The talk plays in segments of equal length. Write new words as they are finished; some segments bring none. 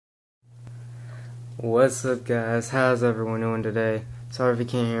What's up, guys? How's everyone doing today? Sorry if you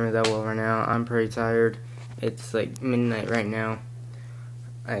can't hear me that well right now. I'm pretty tired. It's like midnight right now.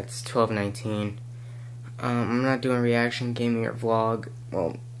 It's 12:19. I'm not doing reaction gaming or vlog.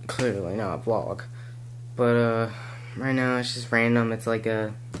 Well, clearly not a vlog. But right now it's just random. It's like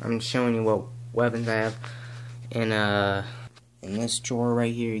I'm showing you what weapons I have in this drawer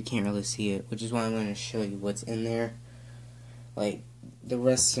right here. You can't really see it, which is why I'm going to show you what's in there. Like the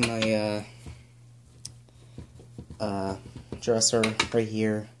rest of my dresser right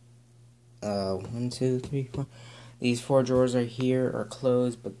here. 1, 2, 3, 4. These 4 drawers right here are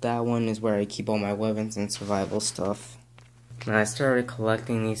closed, but that one is where I keep all my weapons and survival stuff. And I started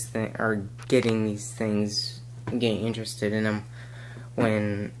collecting these things, or getting these things, getting interested in them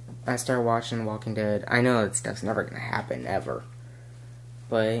when I started watching The Walking Dead. I know that stuff's never gonna happen ever,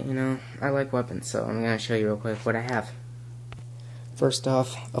 but you know, I like weapons, so I'm gonna show you real quick what I have. First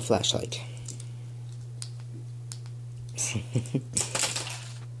off, a flashlight.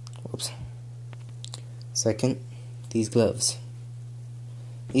 Whoops. Second, these gloves.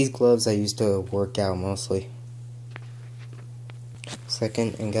 These gloves I used to work out mostly.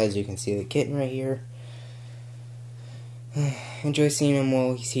 Second, and guys, you can see the kitten right here. Enjoy seeing him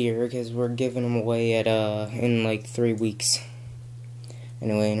while he's here, because we're giving him away at in like 3 weeks.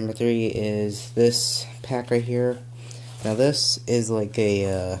 Anyway, number 3 is this pack right here. Now this is like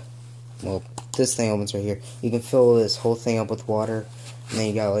a well, this thing opens right here. You can fill this whole thing up with water, and then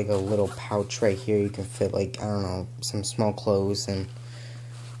you got like a little pouch right here. You can fit like, I don't know, some small clothes and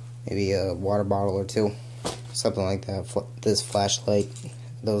maybe a water bottle or 2, something like that. This flashlight,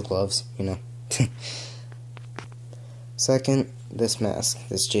 those gloves, you know. Second, this mask,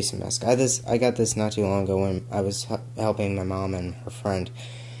 this Jason mask. I got this not too long ago when I was helping my mom and her friend.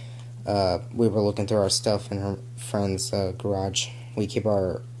 We were looking through our stuff in her friend's garage. We keep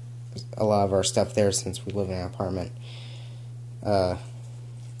a lot of our stuff there since we live in an apartment.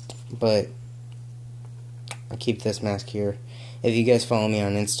 But I keep this mask here. If you guys follow me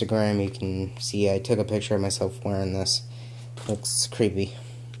on Instagram, you can see I took a picture of myself wearing this. Looks creepy.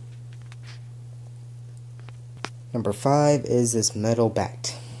 Number 5 is this metal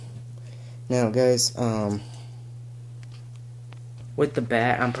bat. Now, guys, with the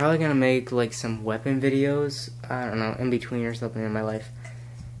bat, I'm probably gonna make like some weapon videos. I don't know, in between or something in my life.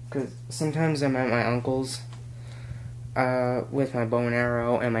 Because sometimes I'm at my uncle's with my bow and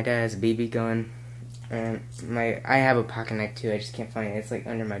arrow, and my dad has a BB gun, and I have a pocket knife too. I just can't find it. It's like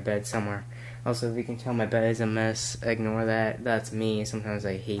under my bed somewhere. Also, if you can tell, my bed is a mess. Ignore that. That's me. Sometimes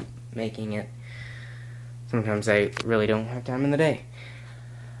I hate making it. Sometimes I really don't have time in the day.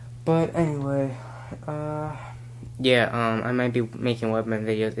 But anyway, yeah, I might be making weapon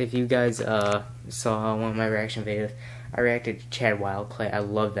videos. If you guys saw one of my reaction videos, I reacted to Chad Wildclay. I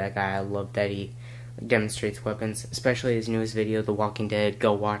love that guy. I love that he demonstrates weapons, especially his newest video, The Walking Dead.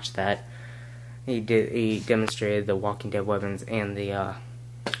 Go watch that. He demonstrated the Walking Dead weapons and the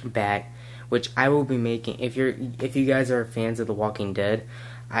bat, which I will be making. If you guys are fans of The Walking Dead,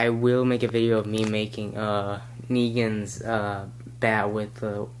 I will make a video of me making Negan's bat with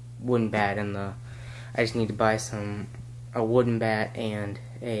the wooden bat and the. I just need to buy a wooden bat and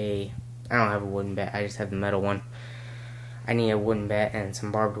I don't have a wooden bat. I just have the metal one. I need a wooden bat and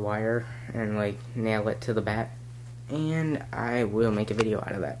some barbed wire and like nail it to the bat, and I will make a video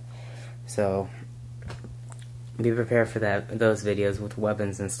out of that. So be prepared for those videos with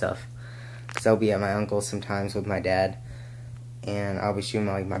weapons and stuff. Cause I'll be at my uncle's sometimes with my dad, and I'll be shooting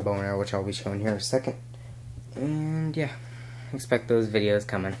like my bow and arrow, which I'll be showing here in a second. And yeah, expect those videos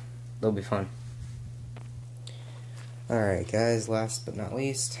coming. They'll be fun. Alright guys, last but not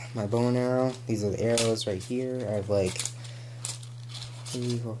least, my bow and arrow. These are the arrows right here. I have like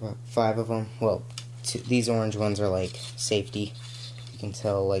 3, 4, 5 of them. Well, these orange ones are like safety. You can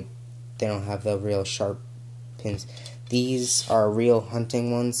tell like they don't have the real sharp pins. These are real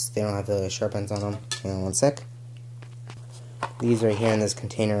hunting ones. They don't have the sharp ends on them. Hang on one sec. These right here in this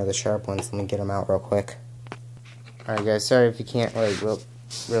container are the sharp ones. Let me get them out real quick. Alright guys, sorry if you can't like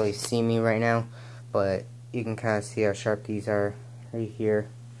really see me right now, but you can kind of see how sharp these are right here.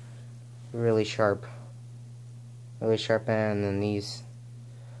 Really sharp end, and then these,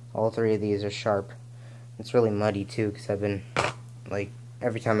 all 3 of these are sharp. It's really muddy too, because I've been, like,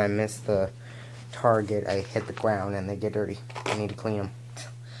 every time I miss the target, I hit the ground and they get dirty. I need to clean them.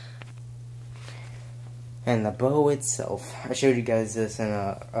 And the bow itself, I showed you guys this in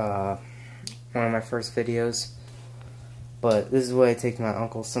one of my first videos, but this is what I take to my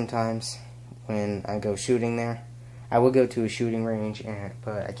uncle's sometimes when I go shooting there. I would go to a shooting range,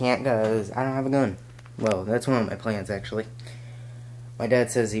 but I can't because I don't have a gun. Well, that's one of my plans, actually. My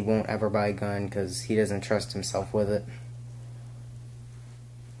dad says he won't ever buy a gun because he doesn't trust himself with it.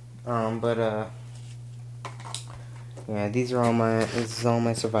 Yeah, this is all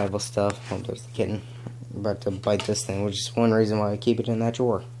my survival stuff. Oh, there's the kitten. I'm about to bite this thing, which is one reason why I keep it in that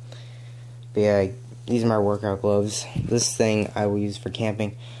drawer. But yeah, these are my workout gloves. This thing I will use for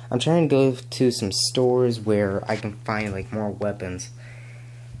camping. I'm trying to go to some stores where I can find like more weapons.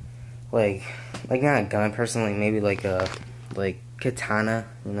 Like not a gun personally, maybe like a katana,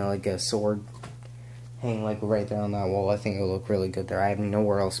 you know, like a sword hanging like right there on that wall. I think it'll look really good there. I have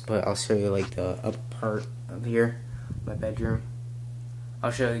nowhere else to put. I'll show you like the upper part of here, my bedroom.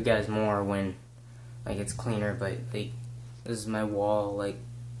 I'll show you guys more when like it's cleaner, but like this is my wall. Like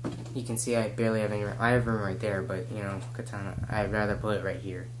you can see I barely have any room. I have room right there, but you know, katana, I'd rather put it right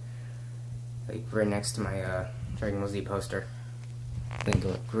here. Like right next to my Dragon Ball Z poster. I think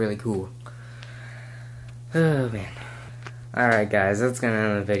it'll look really cool. Oh man. Alright guys, that's gonna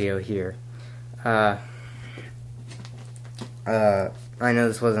end the video here. I know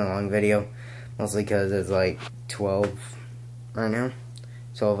this wasn't a long video, mostly because it's like 12 right now,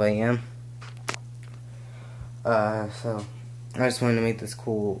 12 a.m. So I just wanted to make this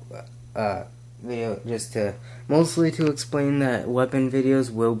cool video mostly to explain that weapon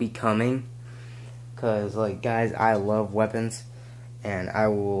videos will be coming. Cause like guys, I love weapons, and I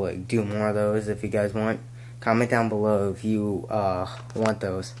will like do more of those if you guys want. Comment down below if you want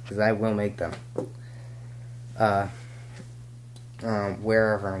those, because I will make them.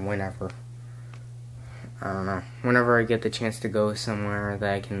 Wherever and whenever. I don't know. Whenever I get the chance to go somewhere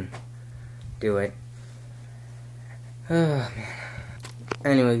that I can do it. Oh, man.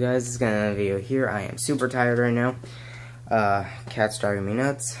 Anyway, guys, this is gonna end the video here. I am super tired right now. Cat's driving me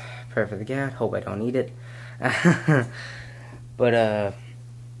nuts. Pray for the cat. Hope I don't eat it. But,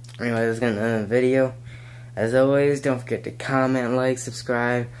 anyway, this is gonna end the video. As always, don't forget to comment, like,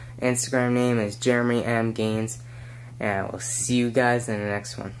 subscribe. Instagram name is Jeremy M. Gaines. And we'll see you guys in the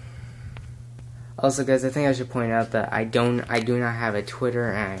next one. Also, guys, I think I should point out that I do not have a Twitter,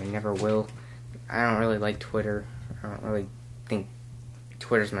 and I never will. I don't really like Twitter. I don't really think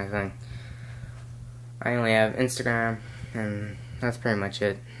Twitter's my thing. I only have Instagram, and that's pretty much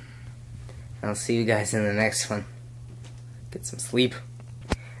it. I'll see you guys in the next one. Get some sleep.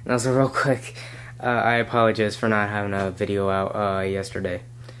 And also, real quick, I apologize for not having a video out yesterday.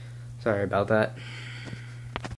 Sorry about that.